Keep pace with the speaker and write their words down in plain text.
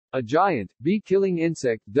A giant, bee-killing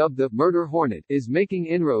insect dubbed the murder hornet is making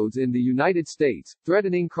inroads in the United States,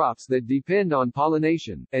 threatening crops that depend on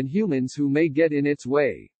pollination, and humans who may get in its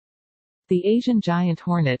way. The Asian giant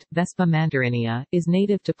hornet, Vespa mandarinea, is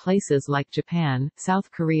native to places like Japan,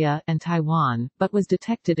 South Korea, and Taiwan, but was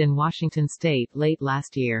detected in Washington state late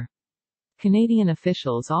last year. Canadian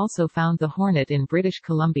officials also found the hornet in British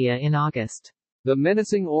Columbia in August. The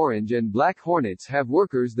menacing orange and black hornets have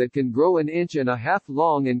workers that can grow 1.5 inches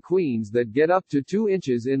long and queens that get up to 2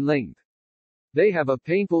 inches in length. They have a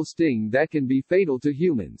painful sting that can be fatal to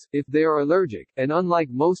humans, if they are allergic, and unlike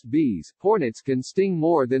most bees, hornets can sting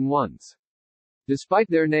more than once. Despite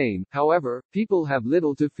their name, however, people have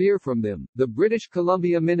little to fear from them. The British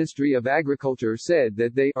Columbia Ministry of Agriculture said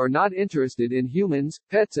that they are not interested in humans,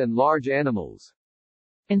 pets and large animals.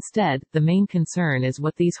 Instead, the main concern is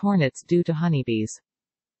what these hornets do to honeybees.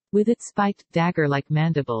 With its spiked, dagger-like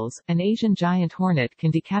mandibles, an Asian giant hornet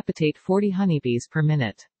can decapitate 40 honeybees per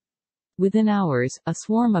minute. Within hours, a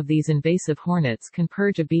swarm of these invasive hornets can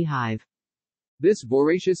purge a beehive. This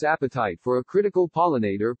voracious appetite for a critical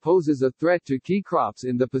pollinator poses a threat to key crops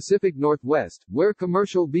in the Pacific Northwest, where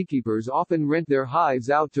commercial beekeepers often rent their hives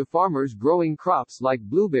out to farmers growing crops like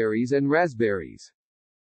blueberries and raspberries.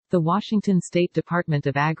 The Washington State Department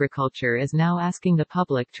of Agriculture is now asking the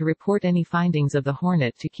public to report any findings of the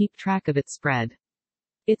hornet to keep track of its spread.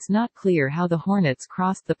 It's not clear how the hornets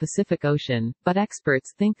crossed the Pacific Ocean, but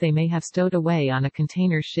experts think they may have stowed away on a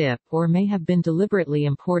container ship or may have been deliberately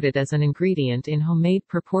imported as an ingredient in homemade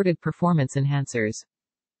purported performance enhancers.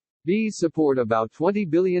 Bees support about $20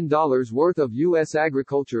 billion worth of U.S.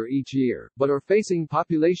 agriculture each year, but are facing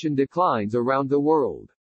population declines around the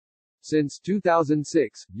world. Since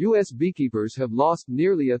 2006, U.S. beekeepers have lost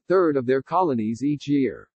nearly a third of their colonies each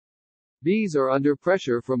year. Bees are under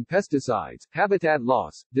pressure from pesticides, habitat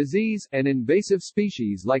loss, disease, and invasive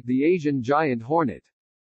species like the Asian giant hornet.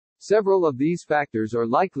 Several of these factors are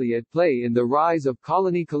likely at play in the rise of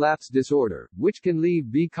colony collapse disorder, which can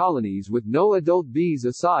leave bee colonies with no adult bees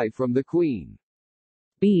aside from the queen.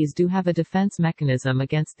 Bees do have a defense mechanism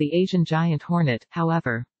against the Asian giant hornet,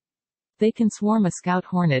 however. They can swarm a scout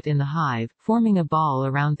hornet in the hive, forming a ball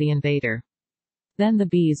around the invader. Then the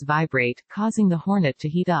bees vibrate, causing the hornet to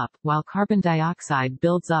heat up, while carbon dioxide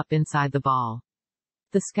builds up inside the ball.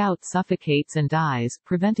 The scout suffocates and dies,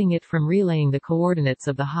 preventing it from relaying the coordinates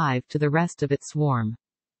of the hive to the rest of its swarm.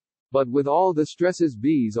 But with all the stresses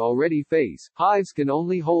bees already face, hives can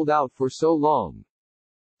only hold out for so long.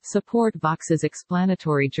 Support Vox's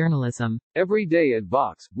explanatory journalism. Every day at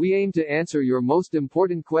Vox, we aim to answer your most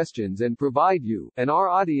important questions and provide you, and our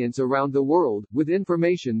audience around the world, with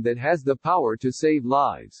information that has the power to save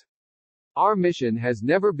lives. Our mission has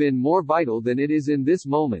never been more vital than it is in this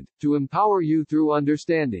moment, to empower you through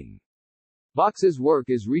understanding. Vox's work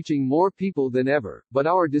is reaching more people than ever, but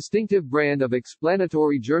our distinctive brand of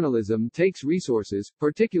explanatory journalism takes resources,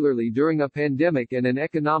 particularly during a pandemic and an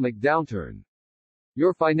economic downturn.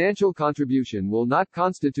 Your financial contribution will not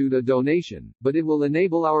constitute a donation, but it will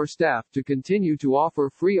enable our staff to continue to offer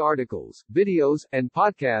free articles, videos, and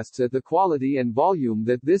podcasts at the quality and volume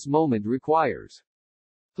that this moment requires.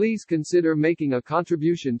 Please consider making a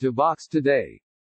contribution to Vox today.